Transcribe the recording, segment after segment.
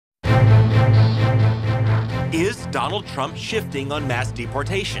Is Donald Trump shifting on mass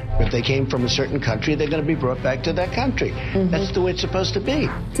deportation? If they came from a certain country, they're going to be brought back to that country. That's the way it's supposed to be.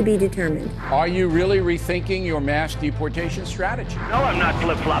 To be determined. Are you really rethinking your mass deportation strategy? No, I'm not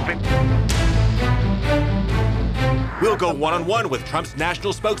flip-flopping. We'll go one-on-one with Trump's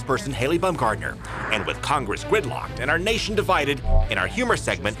national spokesperson, Healy Baumgardner. And with Congress gridlocked and our nation divided, in our humor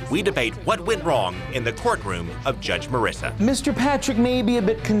segment, we debate what went wrong in the courtroom of Judge Merissa. Mr. Patrick may be a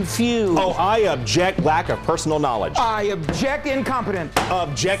bit confused. Oh, I object lack of personal knowledge. I object incompetent.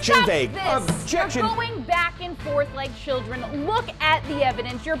 Objection Stop vague. This. Objection. You're going back and forth like children. Look at the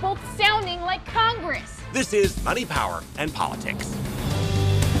evidence. You're both sounding like Congress. This is Money, Power, and Politics.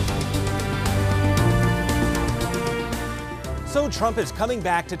 So Trump is coming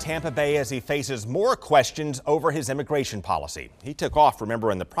back to Tampa Bay as he faces more questions over his immigration policy. He took off,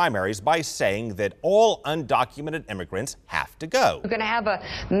 remember, in the primaries by saying that all undocumented immigrants have to go. We're going to have a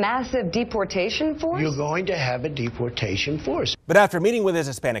massive deportation force? You're going to have a deportation force. But after meeting with his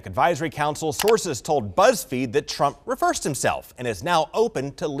Hispanic Advisory Council, sources told BuzzFeed that Trump reversed himself and is now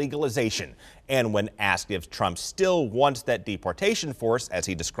open to legalization. And when asked if Trump still wants that deportation force, as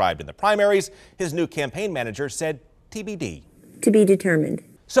he described in the primaries, his new campaign manager said TBD. To be determined.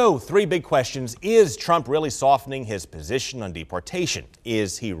 So, three big questions. Is Trump really softening his position on deportation?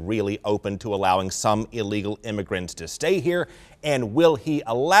 Is he really open to allowing some illegal immigrants to stay here? And will he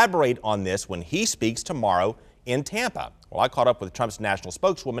elaborate on this when he speaks tomorrow in Tampa? Well, I caught up with Trump's national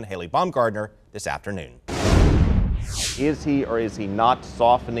spokeswoman, Healy Baumgardner, this afternoon. Is he or is he not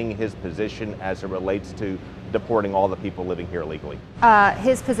softening his position as it relates to deporting all the people living here illegally?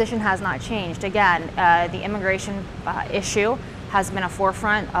 His position has not changed. Again, the immigration issue has been a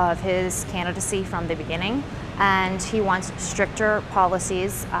forefront of his candidacy from the beginning, and he wants stricter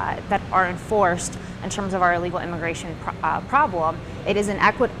policies that are enforced in terms of our illegal immigration problem. It is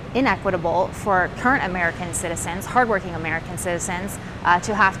inequitable for current American citizens, hardworking American citizens,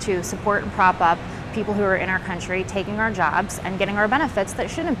 to have to support and prop up people who are in our country, taking our jobs and getting our benefits that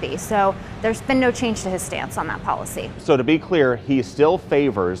shouldn't be. So there's been no change to his stance on that policy. So to be clear, he still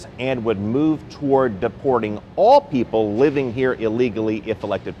favors and would move toward deporting all people living here illegally if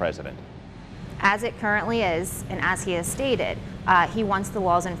elected president. As it currently is, and as he has stated, he wants the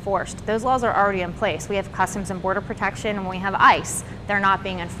laws enforced. Those laws are already in place. We have Customs and Border Protection and we have ICE. They're not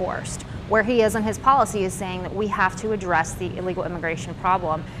being enforced. Where he is in his policy is saying that we have to address the illegal immigration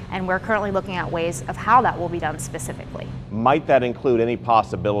problem, and we're currently looking at ways of how that will be done specifically. Might that include any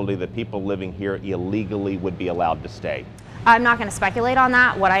possibility that people living here illegally would be allowed to stay? I'm not going to speculate on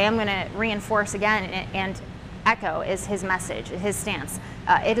that. What I am going to reinforce again and echo is his message, his stance.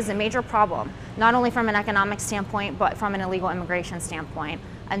 It is a major problem, not only from an economic standpoint, but from an illegal immigration standpoint.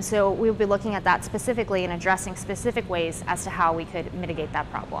 And so we'll be looking at that specifically and addressing specific ways as to how we could mitigate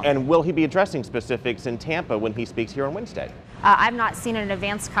that problem. And will he be addressing specifics in Tampa when he speaks here on Wednesday? I've not seen an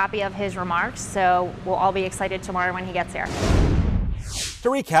advanced copy of his remarks, so we'll all be excited tomorrow when he gets here. To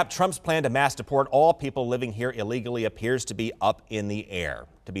recap, Trump's plan to mass deport all people living here illegally appears to be up in the air,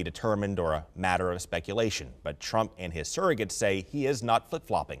 to be determined or a matter of speculation. But Trump and his surrogates say he is not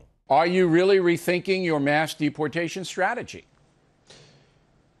flip-flopping. Are you really rethinking your mass deportation strategy?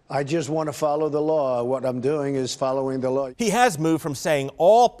 I just want to follow the law. What I'm doing is following the law. He has moved from saying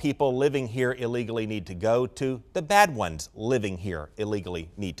all people living here illegally need to go to the bad ones living here illegally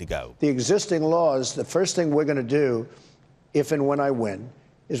need to go. The existing laws, the first thing we're going to do, if and when I win,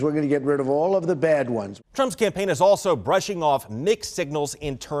 is we're going to get rid of all of the bad ones. Trump's campaign is also brushing off mixed signals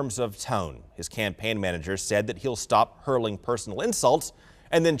in terms of tone. His campaign manager said that he'll stop hurling personal insults,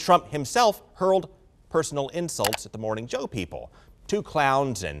 and then Trump himself hurled personal insults at the Morning Joe people. Two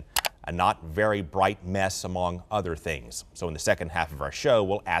clowns and a not very bright mess, among other things. So in the second half of our show,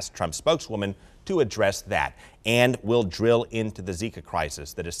 we'll ask Trump's spokeswoman to address that. And we'll drill into the Zika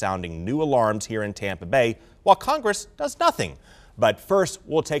crisis that is sounding new alarms here in Tampa Bay while Congress does nothing. But first,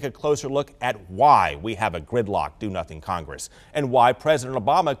 we'll take a closer look at why we have a gridlock do-nothing Congress and why President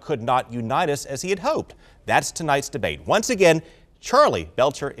Obama could not unite us as he had hoped. That's tonight's debate. Once again, Charley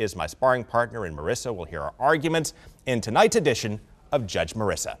Belcher is my sparring partner, and Marissa will hear our arguments in tonight's edition of Judge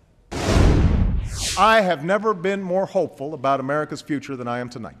Merissa. I have never been more hopeful about America's future than I am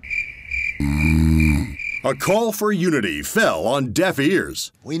tonight. A call for unity fell on deaf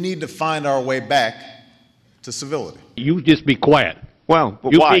ears. We need to find our way back to civility. You just be quiet. Well,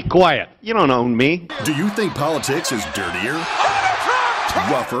 but you why? be quiet. You don't own me. Do you think politics is dirtier,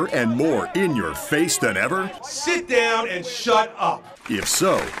 rougher, and more in your face than ever? Sit down and shut up. If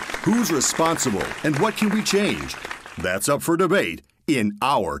so, who's responsible and what can we change? That's up for debate in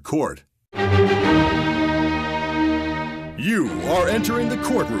our court. You are entering the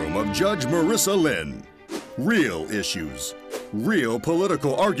courtroom of Judge Merissa Lynn. Real issues, real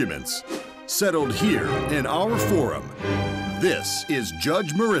political arguments, settled here in our forum. This is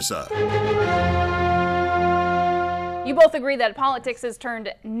Judge Merissa. You both agree that politics has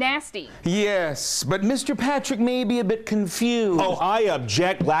turned nasty. Yes, but Mr. Patrick may be a bit confused. Oh, I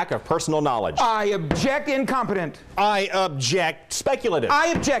object lack of personal knowledge. I object incompetent. I object speculative. I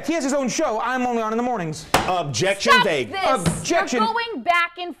object. He has his own show. I'm only on in the mornings. Objection Stop vague. This. Objection. You're going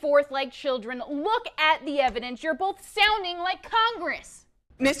back and forth like children. Look at the evidence. You're both sounding like Congress.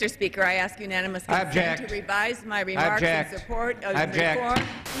 Mr. Speaker, I ask unanimous consent to revise my remarks in support of reform.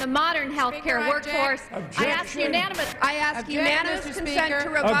 The modern healthcare workforce. I ask unanimous consent to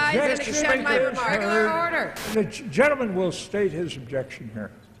revise and extend my remarks. Order. The gentleman will state his objection here.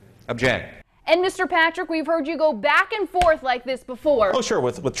 Object. And Mr. Patrick, we've heard you go back and forth like this before. Oh, sure,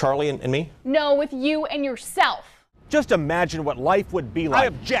 with Charley and me? No, with you and yourself. Just imagine what life would be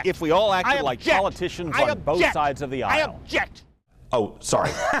like if we all acted like politicians on both sides of the aisle. I object. Oh, sorry.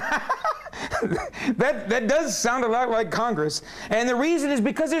 That does sound a lot like Congress. And the reason is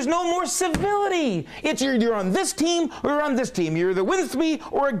because there's no more civility. It's you're on this team or you're on this team. You're either with me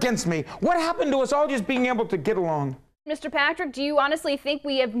or against me. What happened to us all just being able to get along? Mr. Patrick, do you honestly think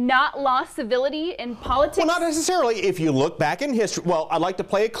we have not lost civility in politics? Well, not necessarily. If you look back in history, well, I'd like to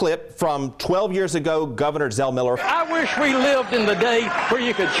play a clip from 12 years ago, Governor Zell Miller. I wish we lived in the day where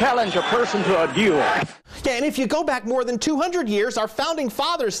you could challenge a person to a duel. Yeah, and if you go back more than 200 years, our founding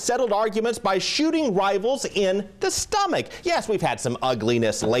fathers settled arguments by shooting rivals in the stomach. Yes, we've had some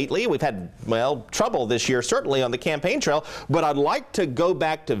ugliness lately. We've had, well, trouble this year, certainly on the campaign trail. But I'd like to go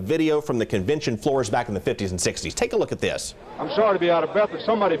back to video from the convention floors back in the 50s and 60s. Take a look at this. I'm sorry to be out of breath, but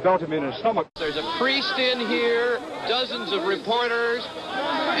somebody belted me in the stomach. There's a priest in here, dozens of reporters,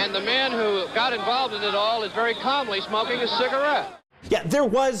 and the man who got involved in it all is very calmly smoking a cigarette. Yeah, there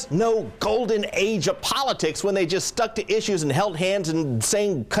was no golden age of politics when they just stuck to issues and held hands and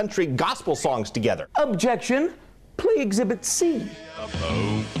sang country gospel songs together. Objection. Play Exhibit C. The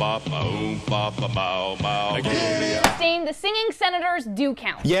singing senators do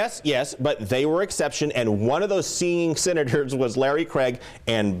count. Yes, but they were exception, and one of those singing senators was Larry Craig,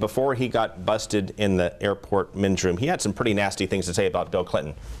 and before he got busted in the airport men's room, he had some pretty nasty things to say about Bill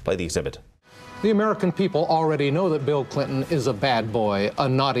Clinton. Play the exhibit. The American people already know that Bill Clinton is a bad boy, a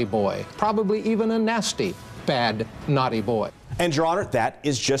naughty boy, probably even a nasty, bad, naughty boy. And, Your Honor, that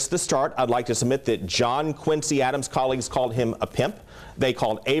is just the start. I'd like to submit that John Quincy Adams' colleagues called him a pimp. They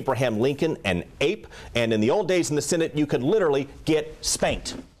called Abraham Lincoln an ape. And in the old days in the Senate, you could literally get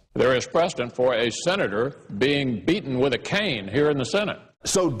spanked. There is precedent for a senator being beaten with a cane here in the Senate.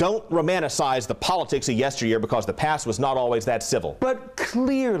 So don't romanticize the politics of yesteryear because the past was not always that civil. But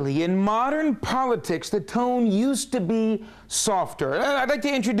clearly, in modern politics, the tone used to be softer. I'd like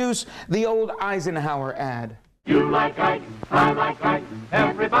to introduce the old Eisenhower ad. You like Ike, I like Ike,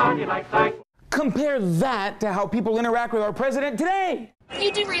 everybody likes Ike. Compare that to how people interact with our president today.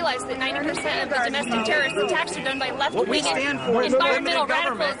 You do realize that 90% of the domestic terrorist attacks are done by left-wing environmental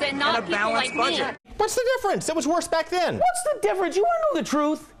radicals and not people like me. What's the difference? It was worse back then. What's the difference? You want to know the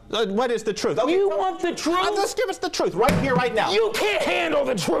truth? What is the truth? Okay, you want the truth? Just give us the truth right here, right now. You can't handle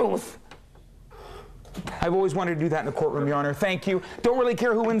the truth. I've always wanted to do that in the courtrroom, Your Honor. Thank you. Don't really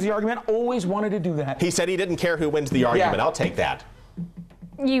care who wins the argument. Always wanted to do that. He said he didn't care who wins the argument. Yeah. I'll take that.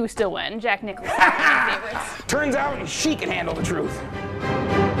 You still win. Jack Nicholson, one of my favorites. Turns out she can handle the truth.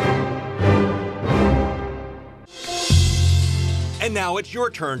 And now it's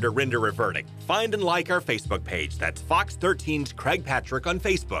your turn to render a verdict. Find and like our Facebook page. That's Fox 13's Craig Patrick on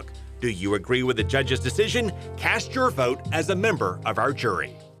Facebook. Do you agree with the judge's decision? Cast your vote as a member of our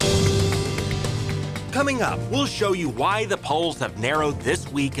jury. Coming up, we'll show you why the polls have narrowed this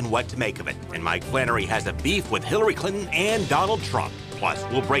week and what to make of it. And Mike Flannery has a beef with Hillary Clinton and Donald Trump. Plus,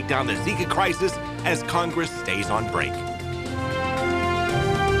 we'll break down the Zika crisis as Congress stays on break.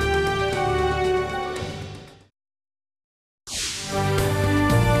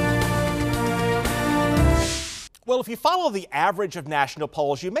 Well, if you follow the average of national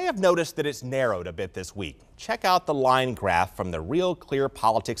polls, you may have noticed that it's narrowed a bit this week. Check out the line graph from the Real Clear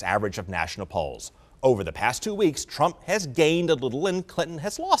Politics average of national polls. Over the past 2 weeks, Trump has gained a little and Clinton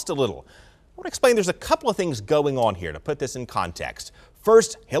has lost a little. I want to explain there's a couple of things going on here to put this in context.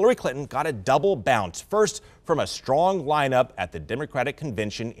 First, Hillary Clinton got a double bounce. First, from a strong lineup at the Democratic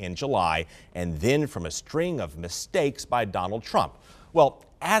convention in July, and then from a string of mistakes by Donald Trump. Well,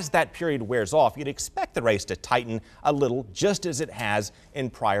 as that period wears off, you'd expect the race to tighten a little, just as it has in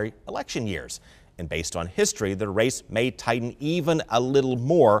prior election years. And based on history, the race may tighten even a little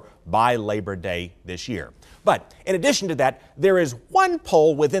more by Labor Day this year. But in addition to that, there is one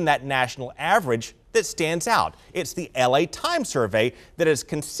poll within that national average that stands out. It's the LA Times survey that has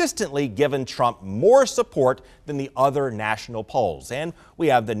consistently given Trump more support than the other national polls. And we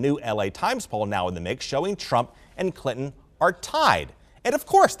have the new LA Times poll now in the mix showing Trump and Clinton are tied. And of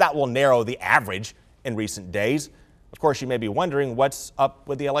course, that will narrow the average in recent days. Of course, you may be wondering what's up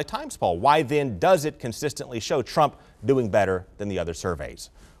with the LA Times poll. Why then does it consistently show Trump doing better than the other surveys?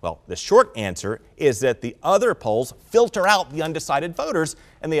 Well, the short answer is that the other polls filter out the undecided voters,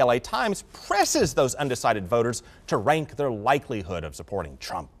 and the LA Times presses those undecided voters to rank their likelihood of supporting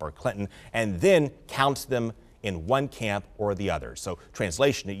Trump or Clinton, and then counts them in one camp or the other. So,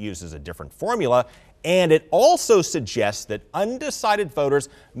 translation, it uses a different formula, and it also suggests that undecided voters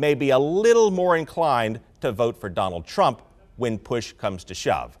may be a little more inclined to vote for Donald Trump when push comes to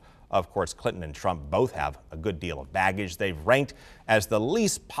shove. Of course, Clinton and Trump both have a good deal of baggage. They've ranked as the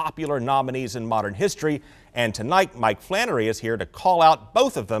least popular nominees in modern history. And tonight, Mike Flannery is here to call out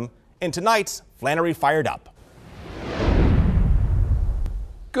both of them in tonight's Flannery Fired Up.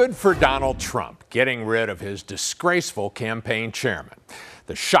 Good for Donald Trump, getting rid of his disgraceful campaign chairman.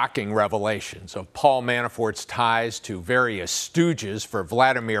 The shocking revelations of Paul Manafort's ties to various stooges for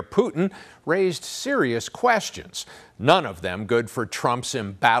Vladimir Putin raised serious questions, none of them good for Trump's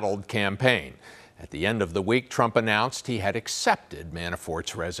embattled campaign. At the end of the week, Trump announced he had accepted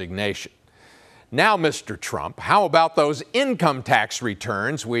Manafort's resignation. Now, Mr. Trump, how about those income tax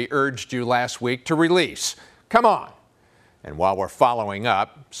returns we urged you last week to release? Come on. And while we're following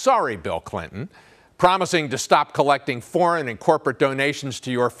up, sorry, Bill Clinton, promising to stop collecting foreign and corporate donations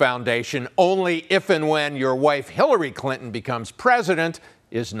to your foundation only if and when your wife Hillary Clinton becomes president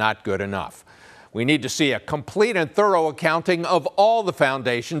is not good enough. We need to see a complete and thorough accounting of all the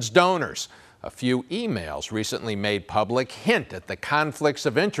foundation's donors. A few emails recently made public hint at the conflicts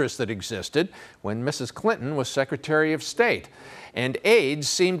of interest that existed when Mrs. Clinton was Secretary of State. And aides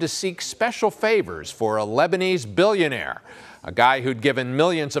seemed to seek special favors for a Lebanese billionaire, a guy who'd given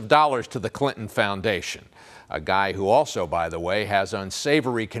millions of dollars to the Clinton Foundation, a guy who also, by the way, has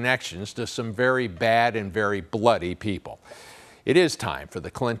unsavory connections to some very bad and very bloody people. It is time for the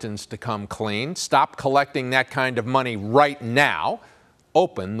Clintons to come clean, stop collecting that kind of money right now,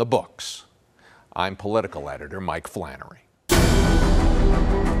 open the books. I'm political editor Mike Flannery.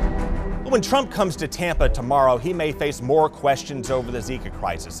 When Trump comes to Tampa tomorrow, he may face more questions over the Zika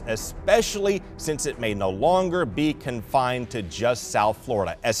crisis, especially since it may no longer be confined to just South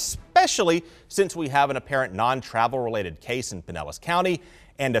Florida, especially since we have an apparent non-travel related case in Pinellas County.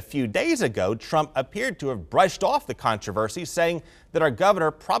 And a few days ago, Trump appeared to have brushed off the controversy, saying that our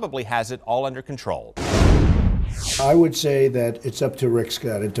governor probably has it all under control. I would say that it's up to Rick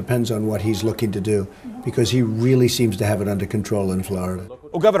Scott. It depends on what he's looking to do, because he really seems to have it under control in Florida.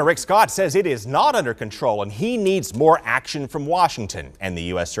 Well, Governor Rick Scott says it is not under control and he needs more action from Washington. And the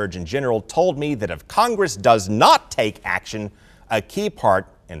U.S. Surgeon General told me that if Congress does not take action, a key part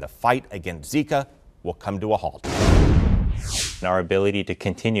in the fight against Zika will come to a halt. Our ability to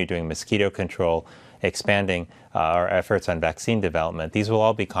continue doing mosquito control, expanding our efforts on vaccine development, these will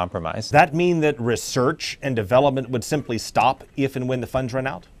all be compromised. That mean that research and development would simply stop if and when the funds run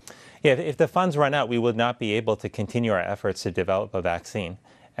out? Yeah, if the funds run out, we would not be able to continue our efforts to develop a vaccine.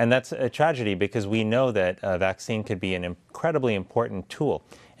 And that's a tragedy because we know that a vaccine could be an incredibly important tool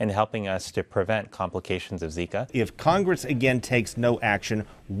in helping us to prevent complications of Zika. If Congress again takes no action,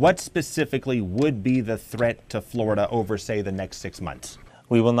 what specifically would be the threat to Florida over, say, the next 6 months?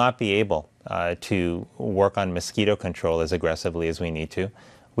 We will not be able to work on mosquito control as aggressively as we need to.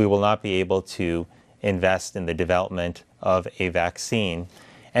 We will not be able to invest in the development of a vaccine.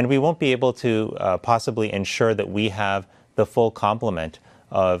 And we won't be able to possibly ensure that we have the full complement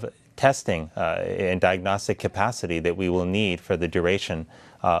of testing and diagnostic capacity that we will need for the duration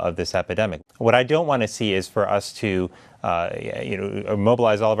of this epidemic. What I don't want to see is for us to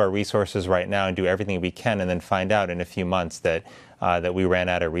mobilize all of our resources right now and do everything we can and then find out in a few months that that we ran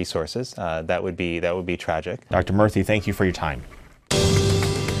out of resources. That would be tragic. Dr. Murthy, thank you for your time.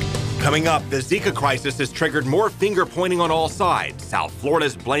 Coming up, the Zika crisis has triggered more finger-pointing on all sides. South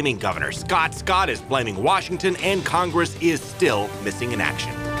Florida's blaming Governor Scott. Scott is blaming Washington, and Congress is still missing in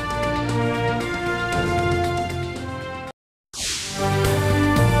action.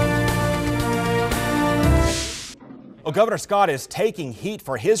 Well, Governor Scott is taking heat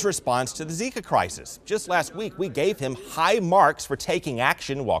for his response to the Zika crisis. Just last week, we gave him high marks for taking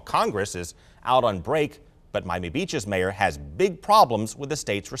action while Congress is out on break. But Miami Beach's mayor has big problems with the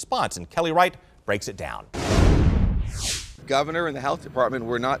state's response, and Kelly Wright breaks it down. Governor and the health department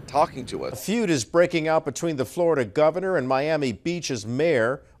were not talking to us. A feud is breaking out between the Florida governor and Miami Beach's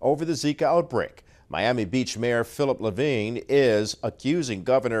mayor over the Zika outbreak. Miami Beach Mayor Philip Levine is accusing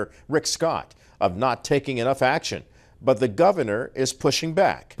Governor Rick Scott of not taking enough action, but the governor is pushing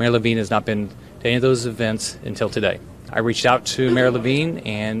back. Mayor Levine has not been to any of those events until today. I reached out to Mayor Levine,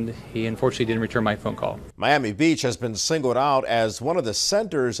 and he unfortunately didn't return my phone call. Miami Beach has been singled out as one of the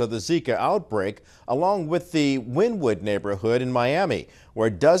centers of the Zika outbreak, along with the Wynwood neighborhood in Miami, where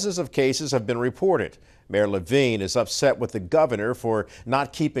dozens of cases have been reported. Mayor Levine is upset with the governor for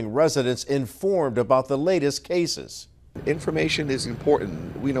not keeping residents informed about the latest cases. Information is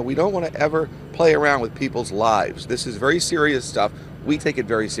important. We don't want to ever play around with people's lives. This is very serious stuff. We take it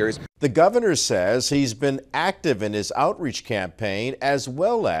very serious. The governor says he's been active in his outreach campaign as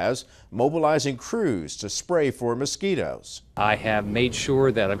well as mobilizing crews to spray for mosquitoes. I have made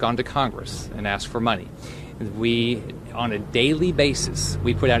sure that I've gone to Congress and asked for money. We, on a daily basis,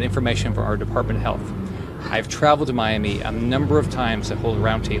 we put out information for our Department of Health. I've traveled to Miami a number of times to hold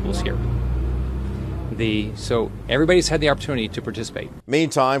roundtables here. So everybody's had the opportunity to participate.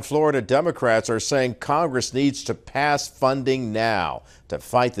 Meantime, Florida Democrats are saying Congress needs to pass funding now to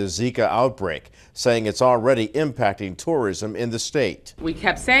fight the Zika outbreak, saying it's already impacting tourism in the state. We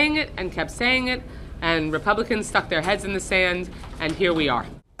kept saying it, and Republicans stuck their heads in the sand, and here we are.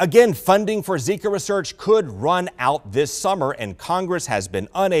 Again, funding for Zika research could run out this summer, and Congress has been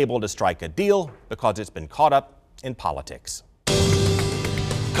unable to strike a deal because it's been caught up in politics.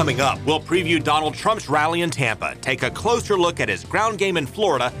 Coming up, we'll preview Donald Trump's rally in Tampa, take a closer look at his ground game in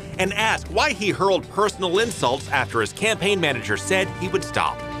Florida, and ask why he hurled personal insults after his campaign manager said he would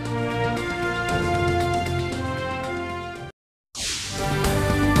stop.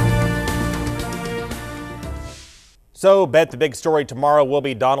 So, bet the big story tomorrow will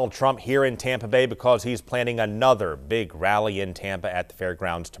be Donald Trump here in Tampa Bay because he's planning another big rally in Tampa at the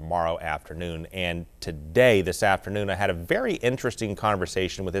fairgrounds tomorrow afternoon. And this afternoon, I had a very interesting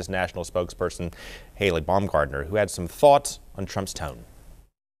conversation with his national spokesperson, Healy Baumgardner, who had some thoughts on Trump's tone.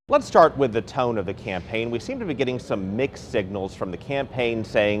 Let's start with the tone of the campaign. We seem to be getting some mixed signals from the campaign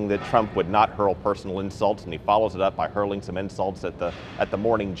saying that Trump would not hurl personal insults, and he follows it up by hurling some insults at the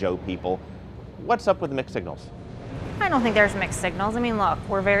Morning Joe people. What's up with the mixed signals? I don't think there's mixed signals. I mean, look,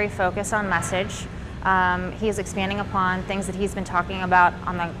 we're very focused on message. He is expanding upon things that he's been talking about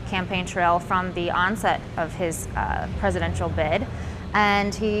on the campaign trail from the onset of his presidential bid,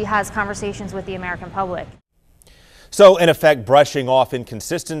 and he has conversations with the American public. So, in effect, brushing off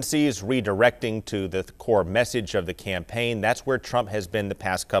inconsistencies, redirecting to the core message of the campaign. That's where Trump has been the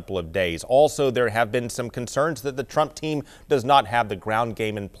past couple of days. Also, there have been some concerns that the Trump team does not have the ground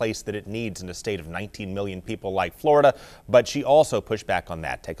game in place that it needs in a state of 19 million people like Florida. But she also pushed back on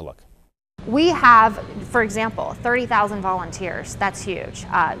that. Take a look. We have, for example, 30,000 volunteers. That's huge.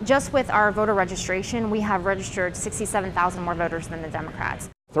 Just with our voter registration, we have registered 67,000 more voters than the Democrats.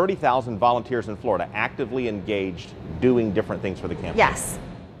 30,000 volunteers in Florida actively engaged, doing different things for the campaign. Yes.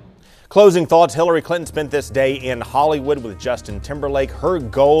 Closing thoughts. Hillary Clinton spent this day in Hollywood with Justin Timberlake. Her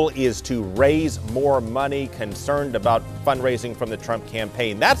goal is to raise more money, concerned about fundraising from the Trump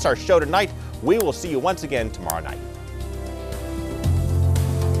campaign. That's our show tonight. We will see you once again tomorrow night.